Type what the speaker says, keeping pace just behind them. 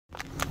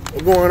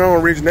What going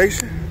on, Rich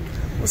Nation?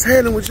 What's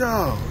happening with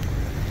y'all?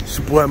 It's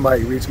your boy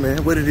Mike Rich,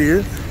 man. What it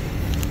is?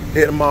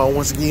 At the mall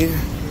once again.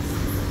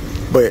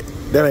 But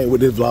that ain't what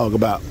this vlog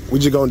about. We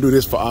just gonna do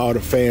this for all the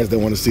fans that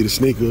want to see the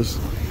sneakers.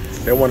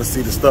 They want to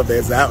see the stuff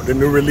that's out, the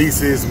new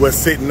releases, what's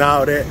sitting,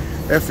 all that.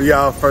 That's for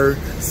y'all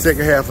first.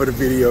 Second half of the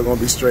video gonna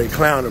be straight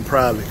clowning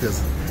probably,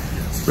 because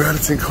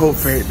Burlington Coat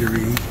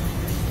Factory,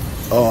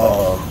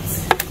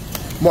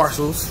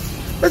 Marshalls.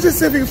 Let's just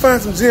see if we can find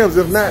some gems.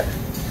 If not,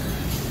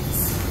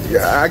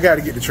 yeah, I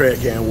gotta get the trash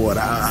can water.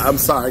 I'm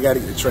sorry, I gotta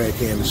get the trash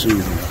can and shoes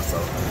now. So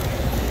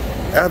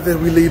after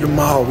we leave the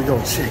mall, we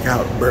gonna check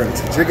out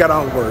Burlington. Check out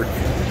our work.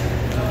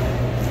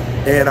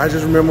 And I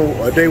just remember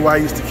a day where I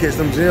used to catch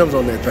them gems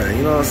on that thing.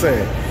 You know what I'm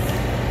saying?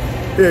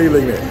 Yeah, you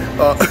looking at.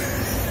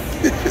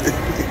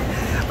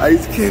 I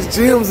used to catch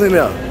gems in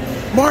there.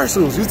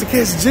 Marshalls used to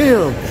catch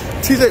gems.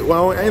 TJ,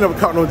 well, I ain't never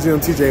caught no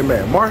gem. TJ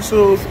Maxx.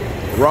 Marshalls,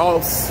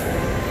 Ross,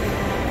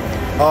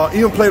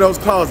 even Platos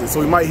Closet. So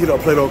we might hit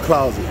up Platos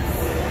Closet.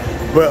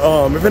 But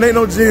if it ain't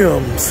no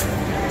gems,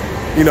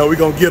 you know, we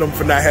gonna get them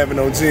for not having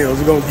no gems.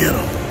 We gonna get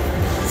them.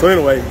 So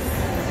anyway,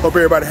 hope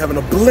everybody having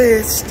a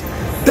blessed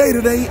day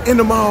today in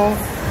the mall.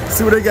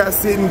 See what they got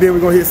sitting. Then we're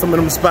gonna hit some of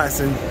them spots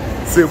and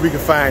see if we can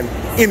find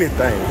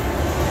anything.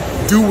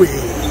 Do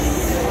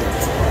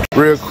it.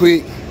 Real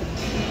quick,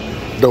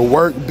 the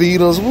work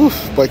beaters.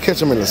 Woof, but catch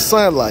them in the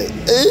sunlight.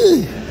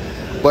 Hey,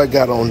 but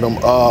got on them.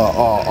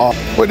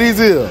 What these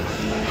is?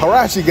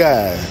 Hirachi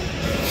guys.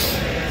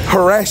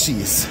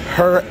 Hirachis.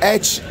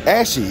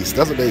 Hirachis.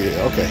 That's what they is.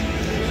 Okay.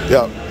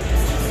 Yep.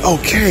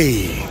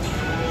 Okay.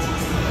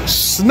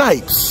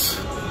 Snipes.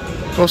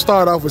 Gonna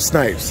start off with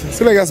Snipes.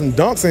 See, they got some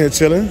dunks in here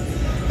chilling.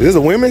 Is this a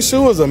women's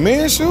shoe? Is it a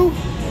men's shoe?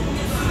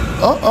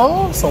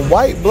 Some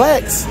white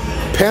blacks.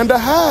 Panda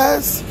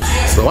highs.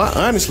 So I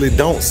honestly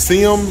don't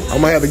see them. I'm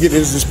gonna have to get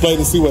this display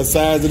to see what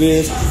size it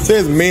is. It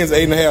says men's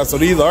 8.5, so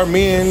these are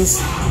men's.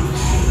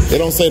 They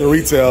don't say the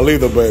retail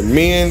either, but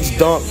men's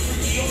dunk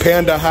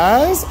Panda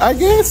highs, I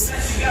guess.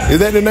 Is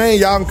that the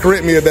name? Y'all can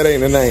correct me if that ain't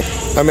the name.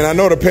 I mean, I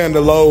know the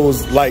Panda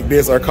lows like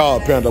this are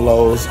called Panda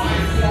lows,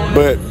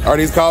 but are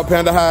these called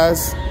Panda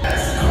highs?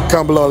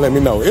 Comment below and let me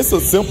know. It's a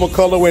simple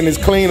color when it's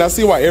clean. I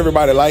see why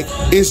everybody like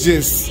it. It's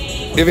just,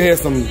 if it has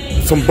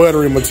some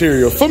buttery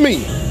material. For me,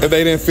 if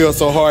they didn't feel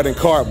so hard in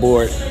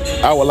cardboard,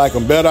 I would like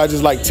them better. I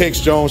just like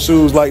texture on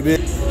shoes like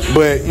this.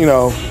 But, you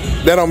know,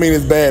 that don't mean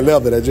it's bad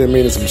leather. That just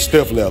means it's some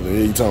stiff leather.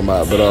 Yeah, you talking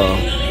about. But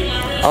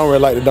I don't really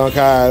like the dunk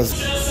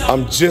highs.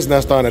 I'm just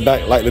not starting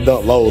to like the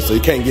dunk lows, so you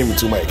can't give me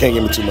too much. Can't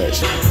give me too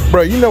much.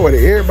 Bro, you know what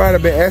everybody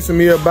been asking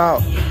me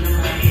about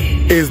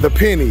is the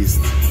pennies.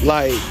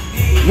 Like,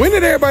 when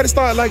did everybody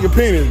start liking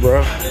pennies,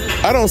 bro?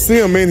 I don't see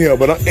them in here,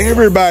 but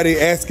everybody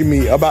asking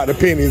me about the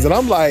pennies. And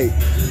I'm like,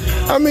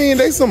 I mean,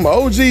 they some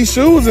OG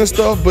shoes and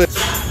stuff, but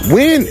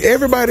when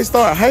everybody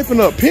started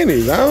hyping up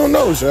pennies, I don't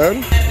know,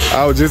 Shawty.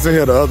 I was just in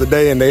here the other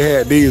day and they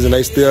had these and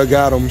they still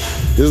got them.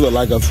 This look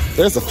like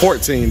there's a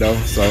 14 though,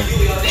 so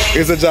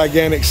it's a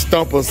gigantic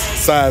stumper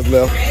size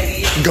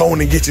left. Go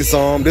on and get you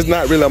some. This is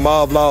not really a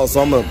mall vlog,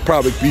 so I'm gonna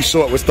probably be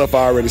short with stuff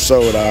I already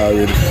showed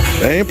already.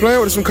 They ain't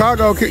playing with the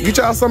Chicago. Get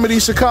y'all some of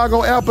these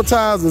Chicago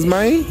appetizers,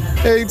 man.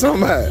 Hey, you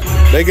talking about?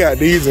 They got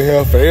these in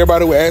here for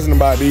everybody who asking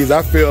about these.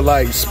 I feel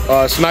like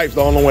Snipes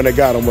the only one that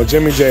got them, or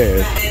Jimmy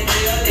Jazz.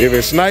 If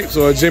it's Snipes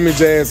or Jimmy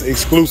Jazz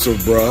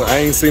exclusive, bro, I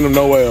ain't seen them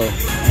nowhere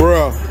else.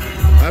 Bro,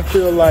 I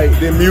feel like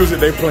the music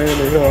they playing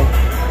in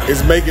here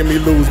is making me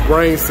lose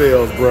brain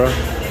cells, bro.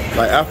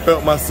 Like, I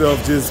felt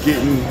myself just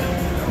getting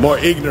more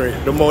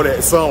ignorant the more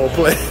that song would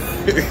play.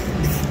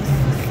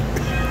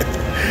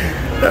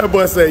 That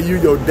boy said, you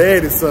your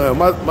daddy's son.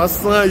 My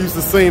son used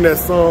to sing that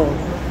song,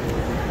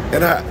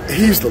 and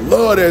he used to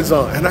love that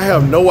song, and I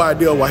have no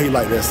idea why he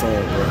liked that song,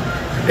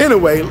 bro.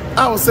 Anyway,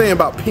 I was saying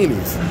about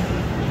pennies.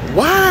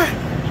 Why?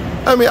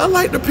 I mean, I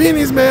like the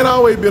pennies, man. I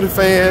always been a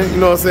fan, you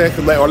know what I'm saying?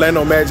 Cause like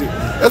Orlando Magic,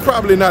 that's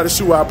probably not a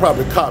shoe I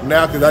probably cop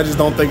now, because I just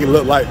don't think it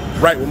look like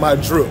right with my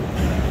drip.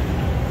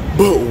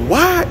 But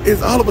why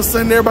is all of a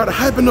sudden everybody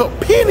hyping up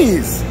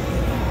pennies?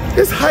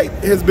 This hype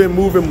has been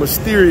moving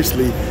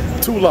mysteriously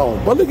too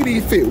long. But look at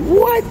these fit.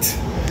 What?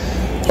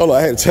 Hold on,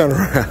 I had to turn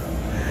around.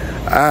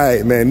 All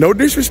right, man. No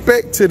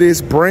disrespect to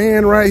this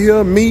brand right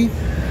here, me,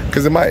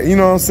 because it might, you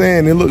know what I'm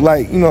saying? It look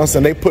like, you know what I'm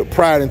saying, they put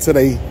pride into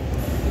they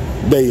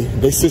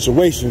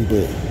situation,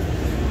 but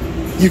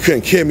you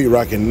couldn't kill me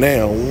rocking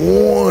now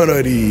one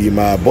of these,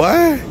 my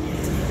boy.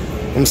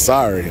 I'm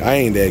sorry, I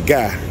ain't that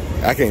guy.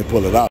 I can't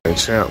pull it out. And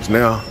Champs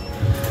now,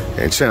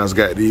 and Champs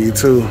got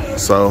these too,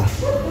 so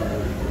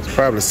it's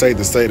probably safe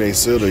to say they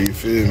silver, you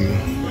feel me?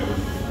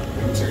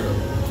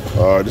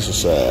 Oh, this is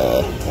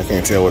size. I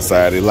can't tell what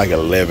size. It's like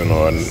 11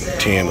 or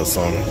 10 or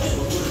something.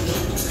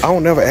 I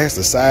don't never ask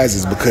the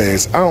sizes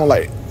because I don't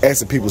like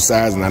asking people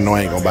size and I know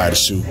I ain't gonna buy the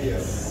shoe.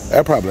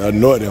 That probably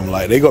annoy them.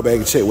 Like, they go back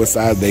and check what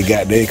size they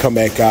got. They come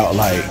back out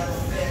like,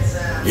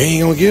 you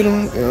ain't gonna get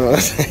them? You know what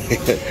I'm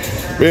saying?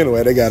 But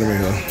anyway, they got them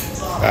in here.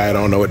 I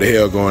don't know what the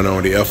hell going on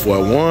with the Air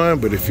Force One,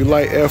 but if you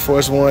like Air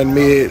Force One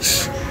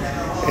mids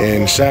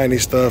and shiny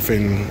stuff,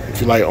 and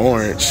if you like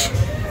orange,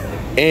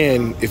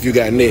 And if you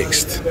got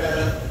next,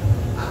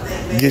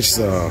 get you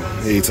some.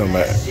 Yeah, you talking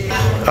about.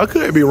 I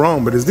could be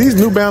wrong, but is these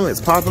New Balance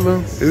popular?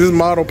 Is this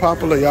model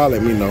popular? Y'all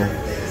let me know.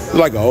 It's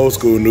like an old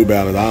school New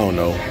Balance. I don't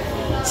know.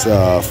 It's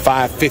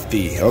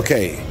 550.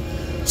 Okay.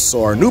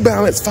 So our New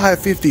Balance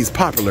 550 is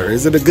popular.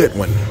 Is it a good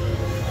one?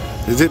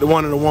 Is it the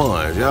one of the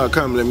ones? Y'all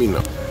come let me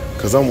know.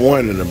 Cause I'm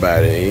wondering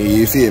about it.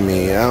 You feel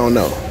me? I don't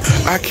know.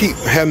 I keep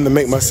having to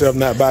make myself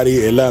not buy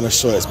the Atlanta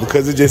shorts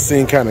because it just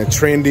seemed kind of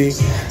trendy.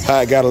 How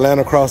I got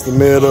Atlanta across the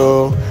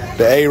middle,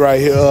 the A right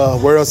here,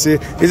 World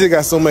Series. It just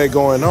got so much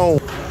going on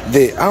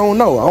that I don't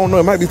know.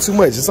 It might be too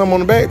much. Is something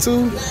on the back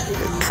too?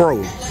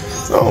 Pro.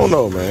 I don't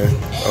know, man.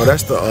 Oh,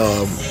 that's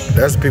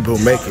the people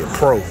who make it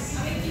pro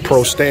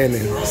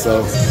standing.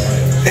 So,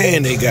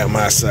 and they got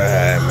my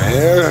side,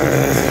 man.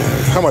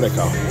 How much they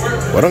cost?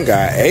 Well, them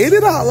got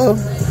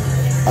 $80.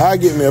 I'll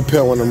get me a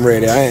pill when I'm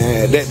ready.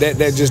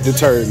 That just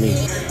deterred me.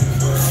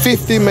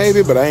 50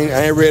 maybe, but I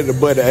ain't ready to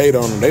butt the 8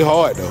 on them. They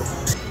hard though.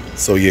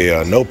 So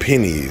yeah, no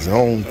pennies. I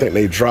don't think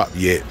they dropped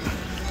yet.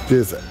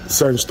 Just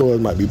certain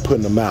stores might be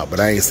putting them out, but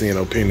I ain't seeing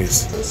no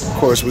pennies. Of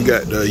course, we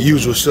got the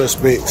usual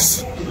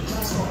suspects,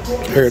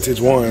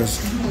 Heritage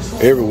ones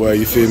everywhere.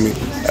 You feel me?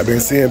 I've been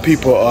seeing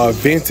people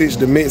vintage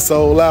the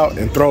midsole out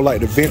and throw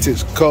like the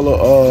vintage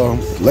color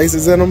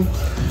laces in them.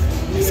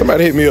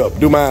 Somebody hit me up.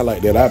 Do mine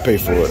like that. I pay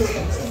for it.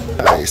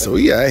 Alright, so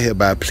we out here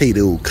by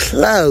Platos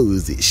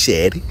Closet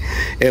Shed.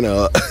 And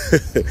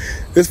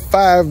this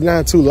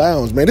 592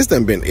 Lounge, man, this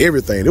done been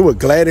everything. There was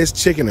Gladys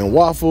Chicken and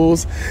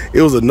Waffles.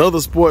 It was another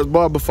sports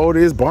bar before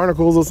this,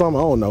 Barnacles or something,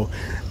 I don't know.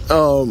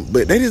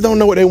 But they just don't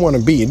know what they want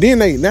to be. And then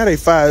now they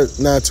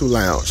 592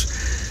 Lounge.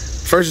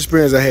 First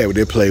experience I had with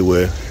their play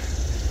with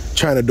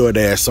trying to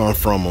DoorDash something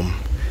from them.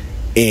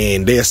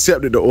 And they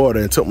accepted the order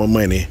and took my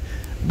money,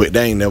 but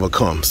they ain't never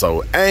come.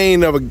 So I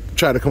ain't never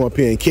tried to come up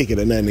here and kick it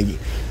or nothing.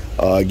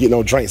 Get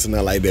no drinks or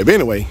nothing like that. But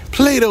anyway,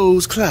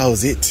 Platos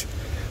Closet.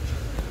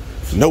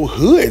 No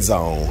hoods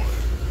on.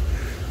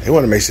 They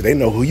want to make sure they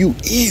know who you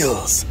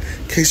is.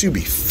 In case you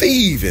be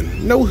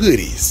thieving. No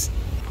hoodies.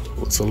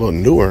 What's a little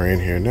newer in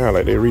here now?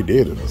 Like they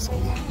redid it or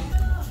something.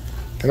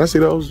 Can I see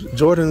those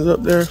Jordans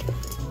up there?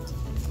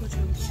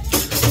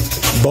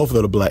 Both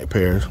of the black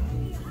pairs.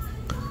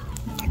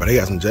 But they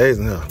got some J's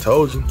in here.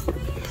 Told you.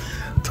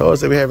 Told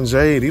us they be having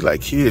J's. These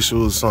like kid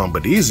shoes or something.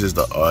 But these is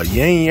the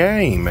Yin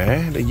Yang,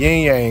 man. The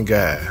Yin Yang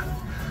guy.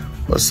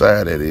 What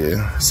size that is?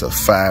 It's a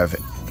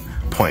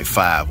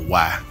 5.5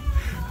 Y.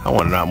 I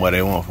want to know how much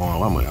they want for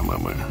them.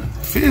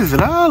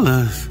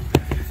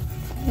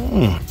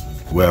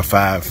 $50. Well,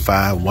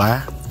 5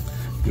 Y.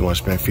 You want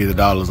to spend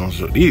 $50 on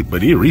shoes.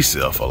 But these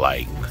resell for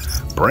like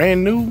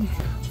brand new.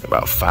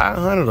 About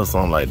 500 or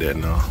something like that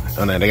now.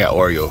 And then they got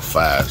Oreo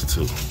 5s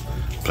too.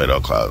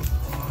 Platos Closet.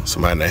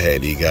 Somebody that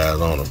had these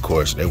guys on, of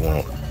course, they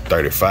want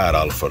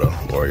 $35 for the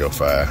Oreo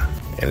 5.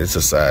 And it's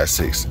a size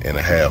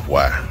 6.5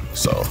 Y.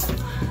 So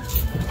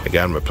they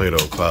got them at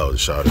Platos Closet,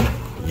 shot it.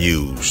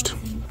 Used.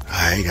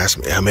 Alright, got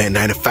some Element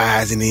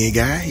 95s in there,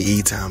 guy.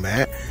 You talking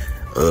about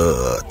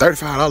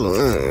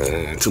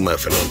 $35. Too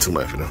much for them, too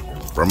much for them.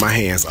 Bro, my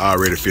hands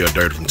already feel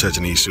dirty from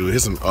touching these shoes.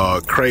 Here's some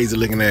crazy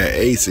looking at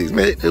Asics.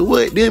 Man,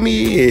 what them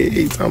is?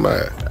 You talking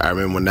about? I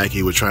remember when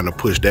Nike was trying to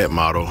push that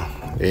model.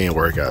 It didn't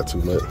work out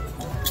too much.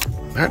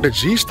 Not the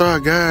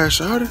G-Star guys,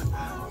 shawty.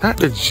 Not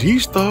the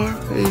G-Star.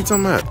 Hey, you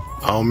talking about?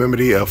 I don't remember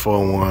the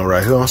F41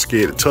 right here. I'm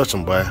scared to touch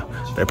them, boy.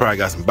 They probably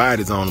got some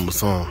bodies on them or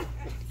something.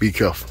 Be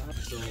careful.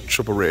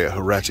 Triple red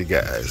Hirachi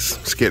guys.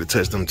 Scared to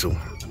touch them too.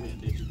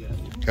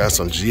 Got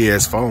some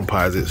GS foam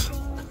posits.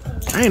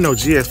 I ain't no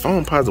GS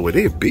foam posit where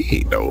they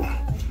big though.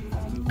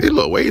 They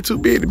look way too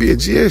big to be a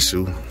GS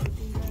shoe.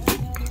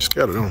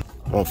 Scared of them.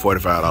 Want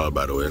 $45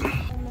 by the way.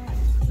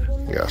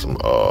 You got some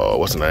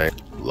what's the name?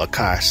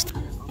 Lacoste.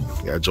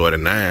 Got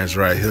Jordan 9s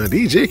right here.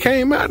 DJ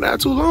came out not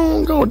too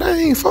long ago.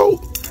 Dang,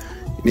 folk.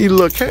 You need a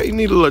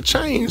little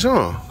change,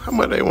 huh? How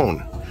much they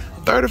want?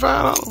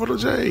 $35 for the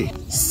J.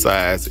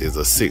 Size is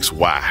a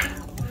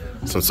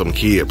 6Y. Some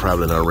kid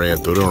probably done ran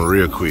through them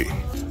real quick.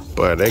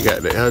 But they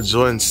got the Air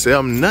Jordan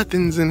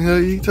 7-nothings in here.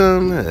 You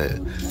talking about?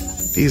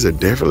 These are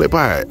definitely,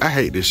 boy, I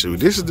hate this shoe.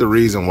 This is the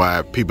reason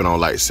why people don't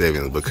like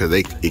 7s, because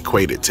they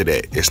equate it to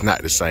that. It's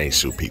not the same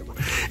shoe, people.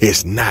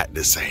 It's not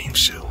the same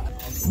shoe.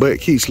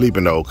 But keep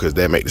sleeping though, because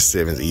that make the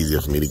 7s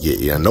easier for me to get.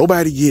 Yeah,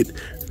 nobody get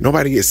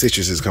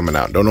citruses coming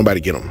out. Don't nobody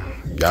get them.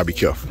 Y'all be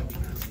careful.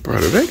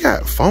 Bro, they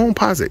got foam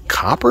posit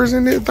coppers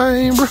in that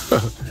thing, bro.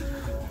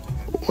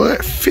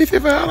 What?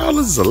 $55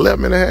 is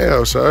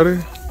 11.5,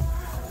 shawty.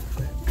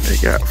 They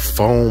got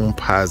foam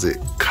posit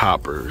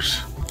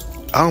coppers.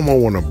 I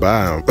almost want to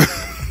buy them.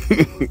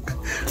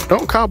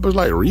 Don't coppers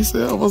like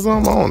resell or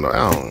something?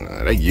 I don't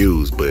know. They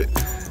used, but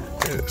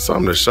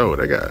something to show.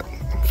 They got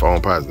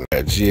foam posit.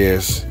 Got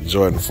GS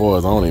Jordan 4s.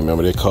 I don't even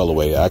remember their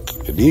colorway. Are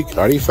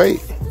they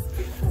fake?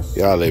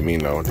 Y'all let me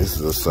know. This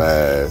is a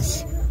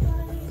size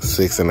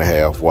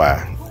 6.5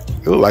 Y.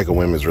 It look like a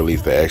women's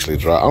release that actually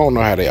dropped. I don't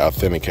know how they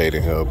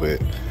authenticating her,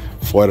 but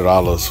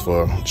 $40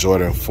 for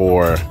Jordan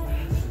 4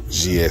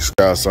 GS.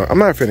 So I'm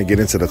not finna get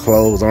into the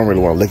clothes. I don't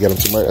really want to look at them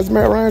too much. That's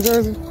Matt Ryan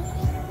jersey.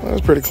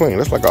 That's pretty clean.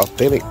 That's like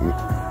authentic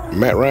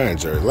Matt Ryan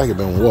jersey. Like it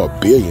been worn a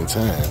billion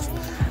times.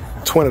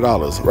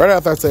 $20. Right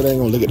after I said I ain't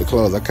gonna look at the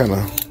clothes, that's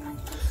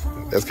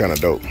kind of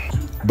dope.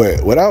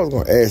 But what I was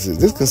gonna ask is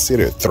this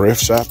considered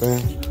thrift shopping?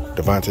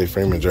 Devontae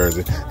Freeman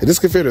jersey. Is this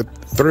considered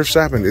thrift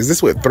shopping? Is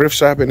this what thrift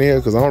shopping is?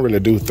 Because I don't really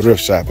do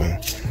thrift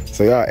shopping.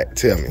 So y'all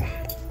tell me,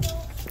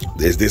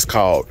 is this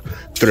called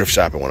thrift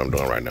shopping what I'm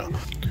doing right now?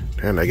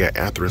 And they got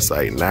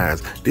anthracite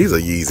 9s. These are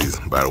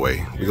Yeezys, by the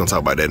way. We're gonna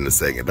talk about that in a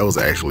second. Those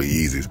are actually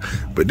Yeezys.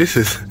 But this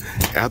is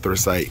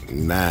anthracite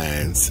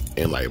 9s.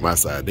 And like my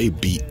side, they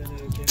beat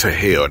to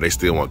hell. They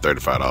still want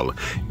 $35.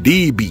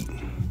 D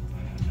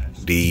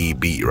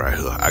beat right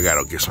here. I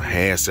gotta get some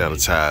hand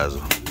sanitizer.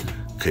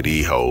 Could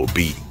these whole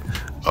beat.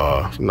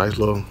 Nice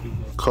little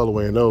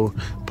colorway in those.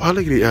 Boy,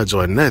 look at these Air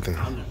Jordan nothing.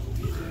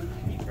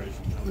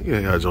 Look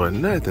at Air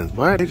Jordan nothing.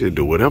 Boy, they just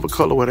do whatever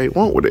colorway they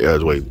want with the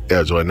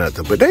Air Jordan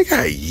nothing. But they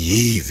got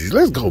Yeezys.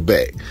 Let's go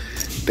back.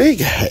 They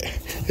got,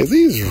 is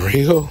these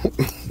real?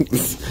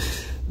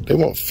 They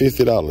want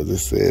 $50. It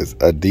says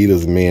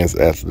Adidas men's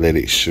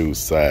athletic shoe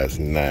size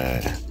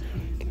 9.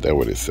 That's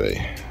what it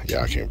say.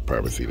 Y'all can't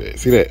probably see that.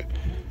 See that?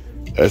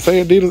 It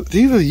say Adidas.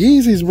 These are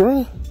Yeezys,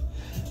 bro.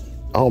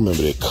 I don't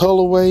remember their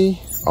colorway.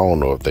 I don't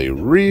know if they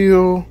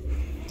real.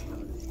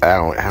 I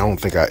don't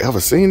think I ever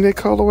seen that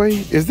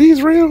colorway. Is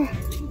these real?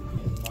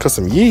 Cause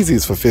some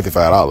Yeezys for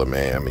 $55,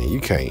 man. I mean, you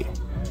can't.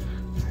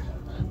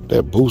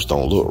 That boost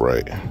don't look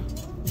right.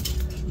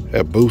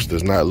 That boost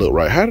does not look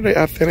right. How do they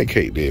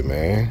authenticate that,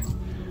 man?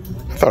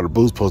 I thought the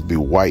boost supposed to be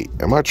white.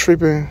 Am I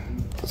tripping?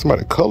 Did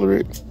somebody color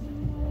it?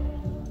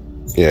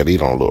 Yeah, these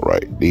don't look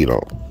right. These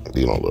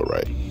don't look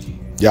right.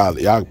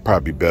 Y'all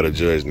probably better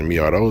judge than me.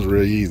 Are those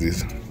real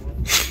Yeezys?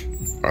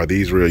 Are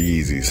these real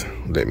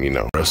Yeezys? Let me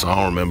know. So I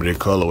don't remember the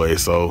colorway,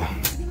 so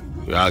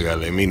y'all gotta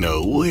let me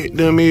know. What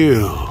them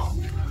is?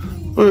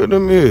 What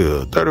them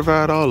is?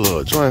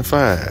 $35, joint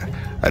 5.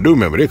 I do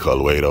remember their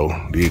colorway though.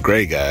 These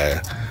gray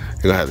guys.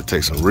 You're gonna have to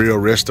take some real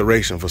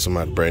restoration for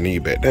somebody to bring these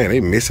back. Dang,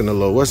 they missing a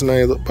little, what's the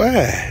name?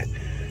 Bad.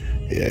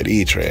 Yeah,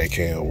 these trash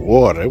can of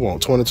water. They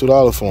want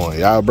 $22 for them.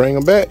 Y'all bring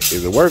them back?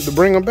 Is it worth to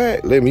bring them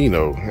back? Let me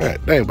know.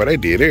 God dang, but they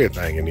did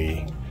everything in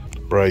these.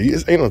 Bro, you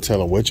just ain't no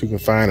telling what you can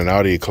find in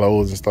all these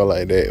clothes and stuff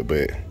like that,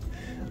 but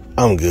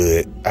I'm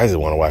good. I just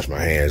want to wash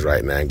my hands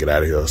right now and get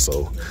out of here.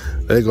 So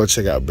let's go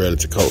check out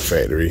Burlington Coat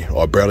Factory,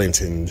 or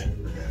Burlington.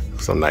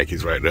 Some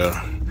Nikes right there.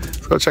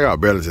 Let's go check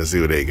out Burlington and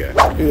see what they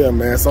got. Yeah,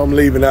 man, so I'm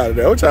leaving out of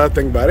there. What y'all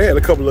think about it? They had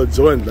a couple of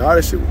Jordans.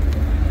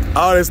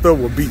 All that stuff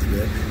was beat,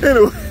 man.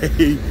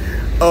 Anyway,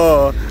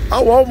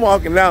 I'm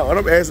walking out and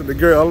I'm asking the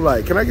girl, I'm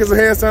like, can I get some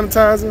hand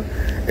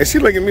sanitizer? And she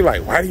looking at me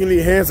like, why do you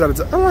need hand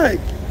sanitizer? I'm like,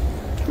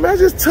 man, I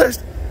just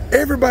touched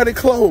everybody's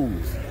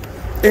clothes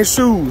and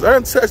shoes. I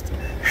done touched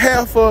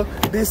half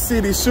of this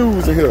city's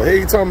shoes in here. Hey,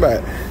 you talking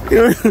about? You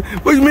know,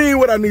 what you mean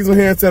what I need some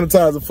hand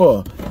sanitizer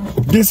for?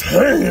 This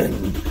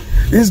hand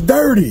is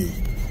dirty.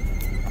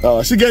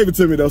 She gave it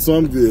to me though, so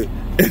I'm good.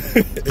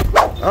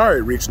 All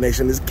right, Rich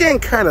Nation, it's getting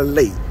kind of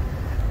late.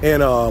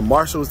 And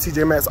Marshall's,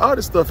 TJ Maxx, all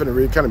this stuff in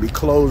the kind of be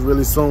closed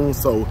really soon.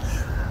 So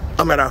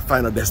I'm at our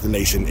final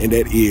destination, and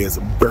that is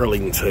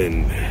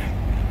Burlington.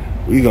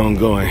 We gonna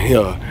go in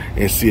here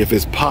and see if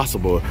it's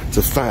possible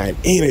to find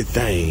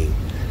anything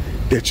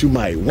that you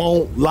might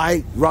want,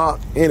 like, rock,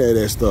 any of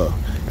that stuff.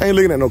 I ain't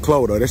looking at no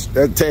clothes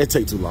though. That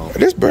take too long.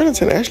 This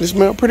Burlington actually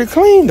smell pretty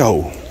clean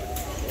though.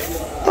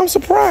 I'm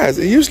surprised.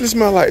 It usually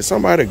smell like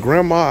somebody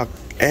grandma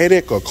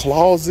attic or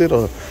closet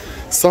or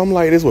something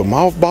like this with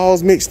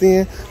mothballs mixed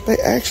in. They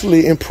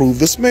actually improved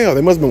the smell.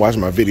 They must have been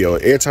watching my video.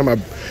 Every time I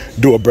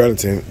do a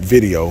Burlington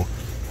video,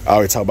 I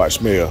always talk about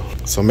smell.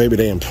 So maybe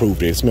they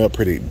improved it. It smells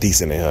pretty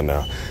decent in here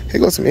now.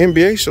 Here goes some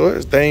NBA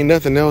shorts. They ain't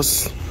nothing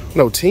else,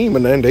 no team or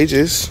nothing. They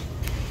just,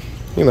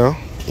 you know,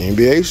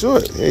 NBA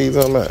shorts. Yeah, you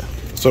talking about.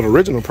 So the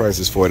original price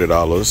is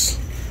 $40.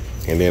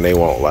 And then they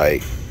want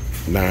like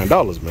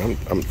 $9, man.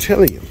 I'm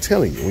telling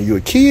you, when you're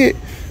a kid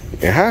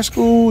in high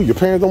school, your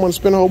parents don't want to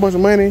spend a whole bunch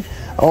of money.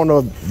 I don't know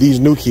if these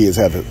new kids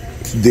have to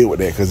deal with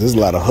that, because there's a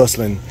lot of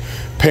hustling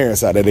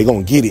parents out there. They're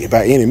going to get it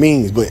by any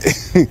means. But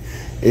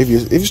if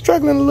you're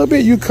struggling a little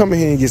bit, you come in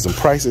here and get some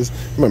prices.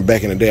 I remember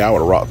back in the day, I would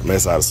have rocked the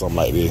mess out of something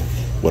like this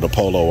with a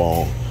polo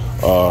on.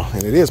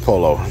 And it is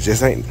polo.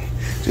 Just ain't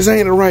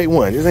the right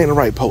one. Just ain't the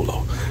right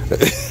polo.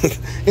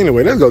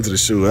 Anyway, let's go to the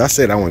shoes. I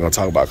said I wasn't going to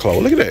talk about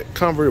clothes. Look at that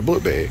Convert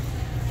book bag.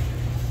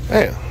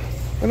 Damn.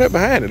 What's that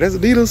behind it? That's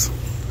Adidas?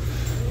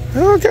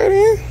 Okay,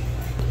 then.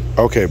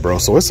 Okay, bro,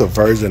 so it's a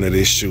version of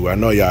this shoe. I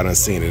know y'all done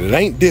seen it. It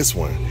ain't this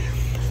one.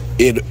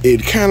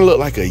 It kind of look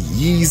like a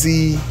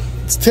Yeezy.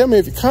 Tell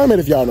me comment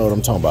if y'all know what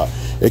I'm talking about.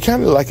 It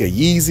kind of look like a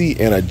Yeezy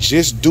and a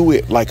Just Do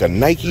It, like a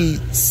Nike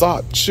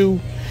sock shoe.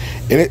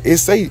 And it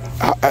say,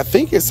 I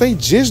think it say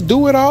Just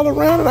Do It all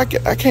around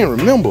it. I can't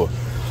remember.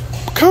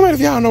 Comment if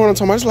y'all know what I'm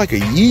talking about. It's like a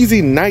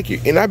Yeezy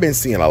Nike. And I've been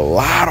seeing a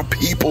lot of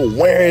people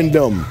wearing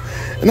them.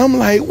 And I'm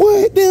like,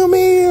 what them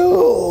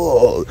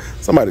is?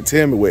 Somebody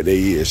tell me what they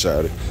is,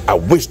 shawty. I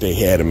wish they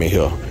had them in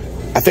here.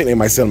 I think they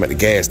might sell them at the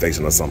gas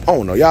station or something. I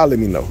don't know. Y'all let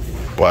me know.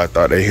 Boy, I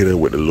thought they hit it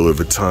with the Louis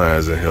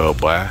Vuittons in here,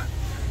 boy.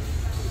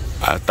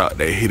 I thought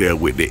they hit up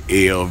with the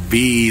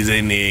LVs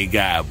in there,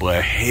 guy,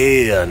 but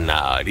hell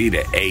nah. These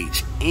the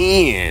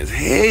HNs.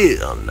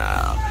 Hell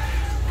nah.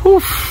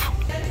 Whew.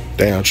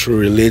 Damn, True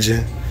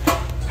Religion.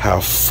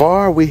 How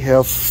far we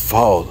have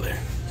fallen.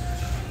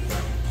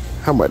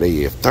 How much they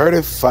get?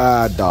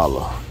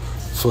 $35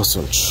 for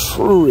some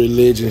True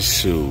Religion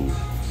shoes.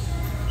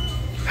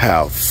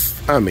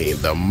 I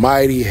mean, the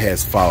mighty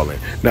has fallen.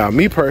 Now,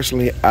 me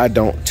personally, I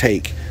don't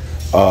take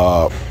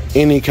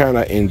any kind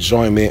of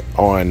enjoyment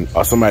on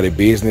somebody's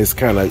business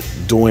kind of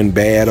doing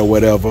bad or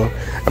whatever.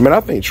 I mean, I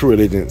think True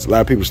Religions, a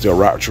lot of people still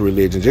rock True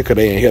Religion just because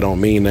they ain't hit on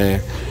me now.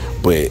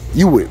 But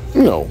you would,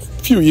 you know, a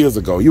few years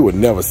ago, you would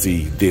never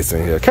see this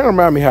in here. Kind of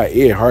remind me how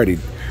Ed Hardy,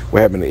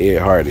 what happened to Ed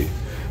Hardy.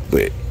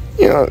 But,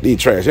 you know,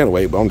 these trash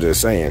anyway, but I'm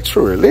just saying,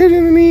 True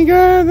Religion and these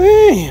guys,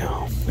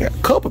 damn. Got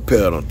a couple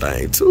pair of them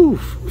things, too.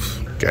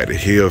 Got the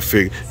Hill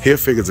Figure. Hill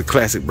Figure's a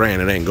classic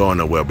brand. It ain't going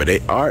nowhere, but they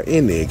are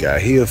in there, got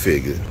Hill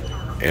Figure.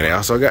 And they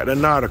also got the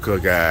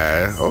Nautica,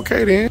 guys.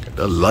 Okay, then.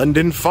 The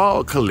London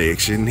Fall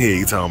Collection. Here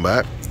you talking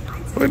about.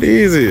 What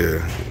these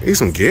is? These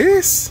some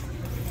guess?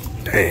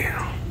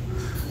 Damn.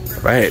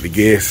 If I had to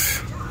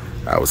guess,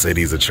 I would say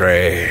these are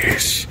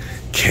trash.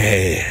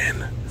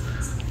 Can.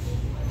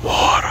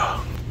 Water.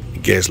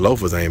 Guess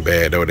loafers ain't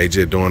bad, though. They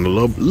just doing a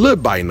little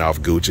biting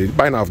off Gucci.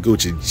 Biting off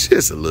Gucci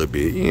just a little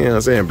bit. You know what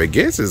I'm saying? But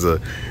Guess is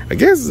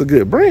a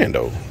good brand,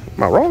 though.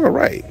 Am I wrong or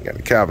right? Got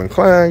the Calvin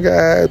Klein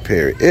guys,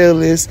 Perry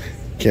Ellis,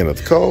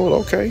 Kenneth Cole,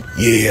 okay.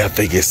 Yeah, I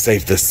think it's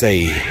safe to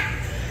say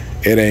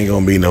it ain't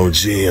gonna be no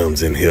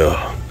gems in here.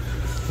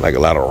 Like a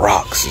lot of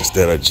rocks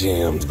instead of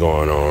gems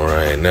going on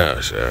right now,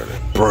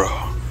 Shawty. Bro,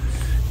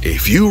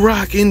 if you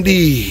rocking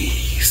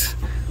these,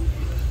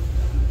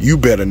 you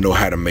better know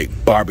how to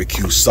make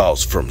barbecue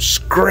sauce from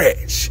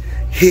scratch.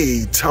 Here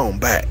you talking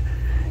about.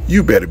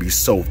 You better be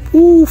so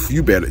oof.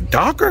 You better,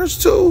 Dockers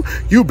too?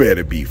 You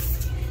better be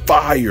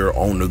fire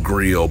on the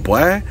grill,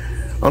 boy.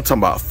 I'm talking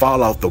about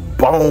fall off the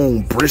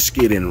bone,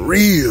 brisket and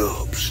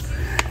ribs.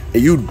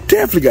 And you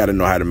definitely got to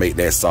know how to make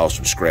that sauce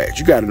from scratch.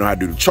 You got to know how to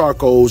do the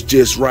charcoals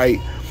just right.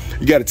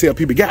 You got to tell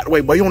people, get out the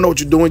way, boy. You don't know what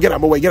you're doing. Get out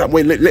my way. Get out my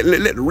way.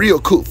 Let the real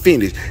cook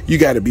finish. You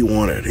got to be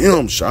one of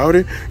them,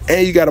 shawty.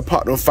 And you got to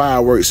pop them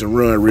fireworks and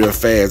run real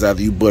fast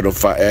after you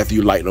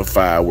light them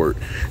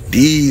fireworks.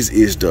 These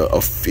is the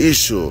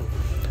official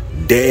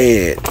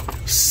dad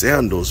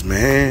sandals,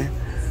 man.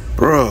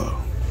 Bruh.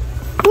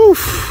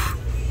 Woof.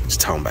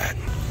 Just talking about it.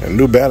 And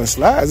New Balance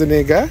slides in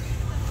there, guy.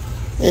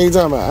 Ain't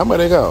talking about how much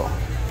they go.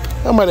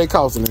 How much they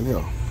costing in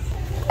here?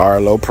 Our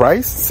low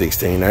price,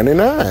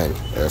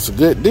 $16.99. That's a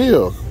good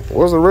deal.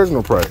 What's the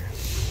original price?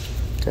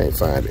 Can't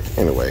find it.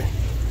 Anyway.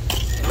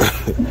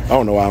 I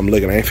don't know why I'm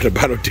looking. I ain't finna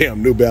buy no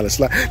damn New Balance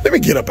slide. Let me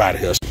get up out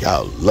of here.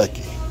 Y'all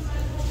lucky.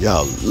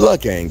 Y'all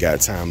lucky I ain't got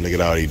time to look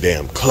at all these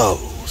damn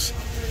clothes.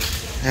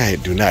 I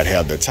do not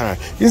have the time.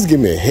 This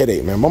give me a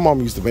headache, man. My mom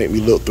used to make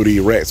me look through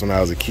these racks when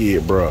I was a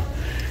kid, bro.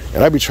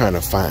 And I be trying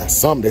to find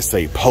something that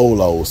say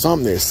Polo,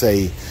 something that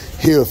say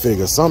Hill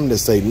Figure, something that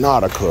say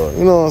Nautica,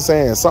 you know what I'm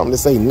saying? Something that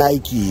say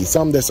Nike,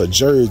 something that's a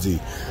jersey,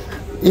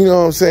 you know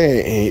what I'm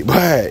saying? And,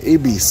 but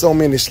it be so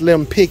many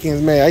slim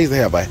pickings, man. I used to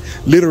have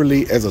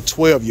literally as a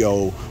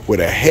 12-year-old with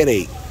a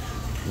headache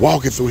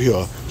walking through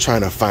here trying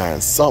to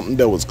find something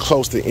that was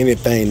close to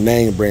anything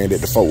name brand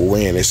that the folk were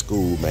wearing at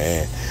school,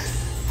 man.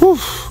 Whew.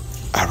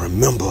 I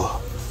remember,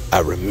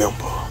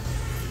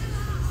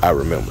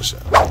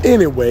 Sean.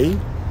 Anyway,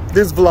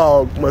 this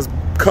vlog must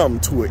come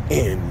to an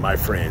end, my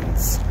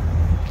friends.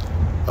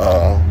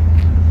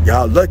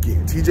 Y'all lucky.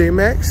 TJ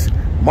Maxx,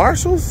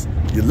 Marshalls,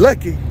 you're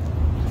lucky.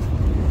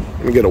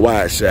 Let me get a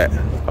wide shot.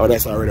 Oh,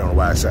 that's already on a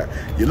wide shot.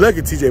 You're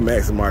lucky, TJ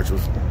Maxx and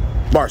Marshalls.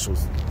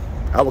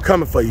 I was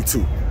coming for you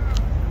too.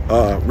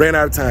 Ran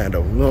out of time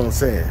though, you know what I'm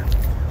saying?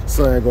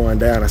 Sun going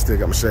down, I still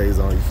got my shades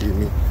on, you feel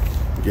me?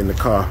 Get in the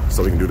car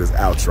so we can do this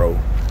outro.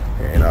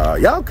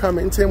 And y'all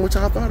comment and tell me what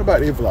y'all thought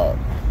about this vlog.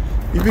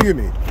 You feel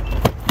me?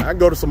 I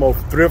go to some old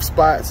thrift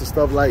spots and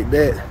stuff like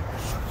that.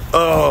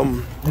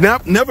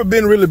 Never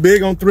been really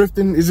big on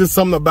thrifting. It's just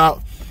something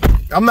about,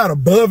 I'm not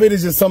above it.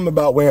 It's just something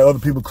about wearing other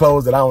people's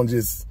clothes that I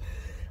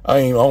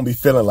don't be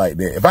feeling like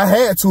that. If I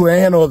had to, I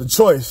had no other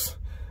choice,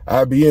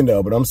 I'd be in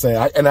there. But I'm saying,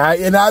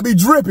 I'd be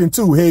dripping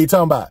too. Hey, you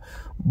talking about?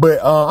 But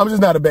I'm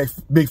just not a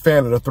big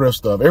fan of the thrift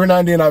stuff. Every now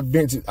and then I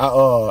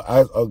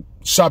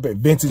shop at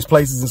vintage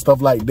places and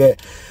stuff like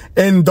that.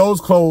 And those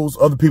clothes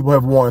other people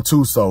have worn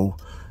too. So,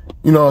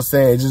 you know what I'm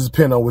saying? It just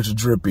depends on what your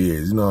drip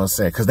is. You know what I'm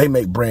saying? Because they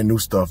make brand new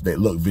stuff that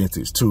look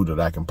vintage too that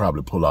I can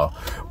probably pull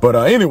off. But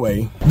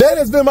anyway, that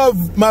has been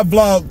my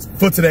vlog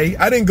for today.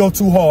 I didn't go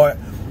too hard.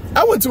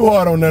 I went too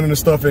hard on none of the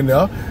stuff in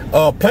there.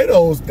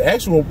 Plato's, the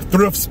actual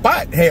thrift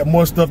spot, had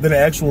more stuff than the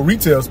actual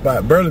retail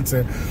spot,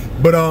 Burlington.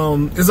 But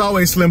it's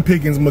always slim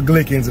pickings,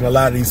 McGlickens in a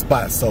lot of these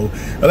spots. So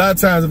a lot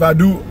of times if I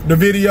do the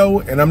video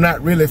and I'm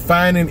not really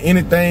finding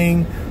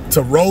anything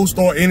to roast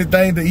or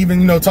anything to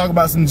even, you know, talk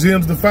about some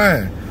gems to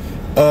find,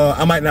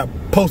 I might not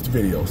post a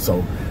video.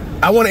 So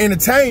I want to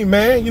entertain,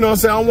 man. You know what I'm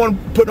saying? I don't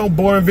want to put no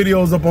boring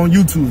videos up on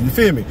YouTube. You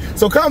feel me?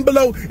 So comment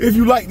below if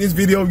you like this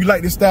video, you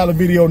like this style of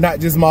video, not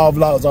just mall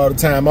vlogs all the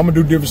time. I'm going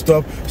to do different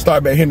stuff.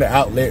 Start back hitting the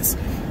outlets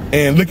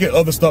and look at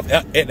other stuff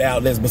at the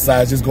outlets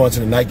besides just going to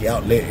the Nike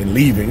outlet and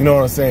leaving. You know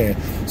what I'm saying?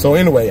 So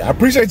anyway, I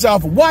appreciate y'all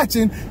for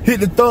watching. Hit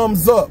the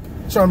thumbs up.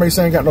 Trying to make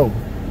sure I ain't got no...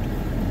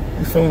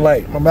 You feeling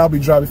like... My mouth be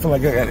dry.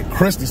 Feeling like I got that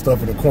crusty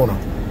stuff in the corner.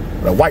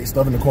 The white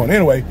stuff in the corner.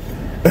 Anyway...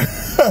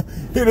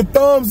 Hit a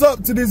thumbs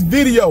up to this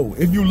video.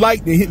 If you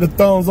liked it, hit the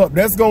thumbs up.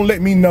 That's gonna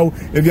let me know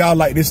if y'all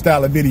like this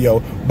style of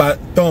video by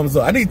thumbs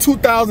up. I need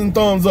 2,000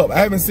 thumbs up. I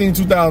haven't seen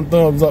 2,000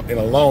 thumbs up in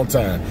a long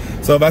time.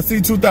 So if I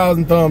see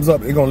 2,000 thumbs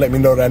up, it's gonna let me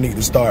know that I need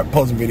to start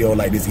posting videos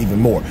like this even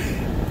more.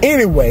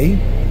 Anyway,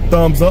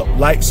 thumbs up,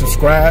 like,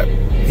 subscribe,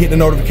 hit the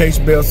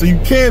notification bell so you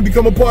can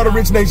become a part of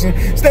Rich Nation.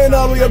 Stand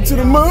all the way up to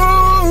the moon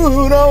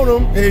on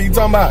them. Hey, you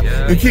talking about?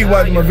 And keep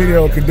watching my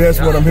video because that's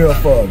what I'm here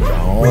for.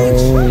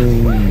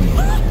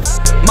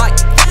 Mike,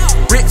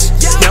 rich,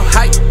 no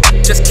hype,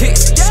 just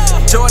kicks.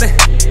 Jordan,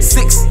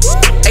 6,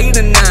 8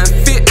 and 9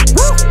 fit.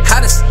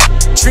 Hottest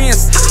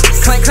trends,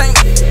 clank, clank,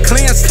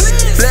 cleanse,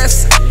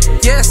 bless.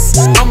 Yes,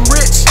 I'm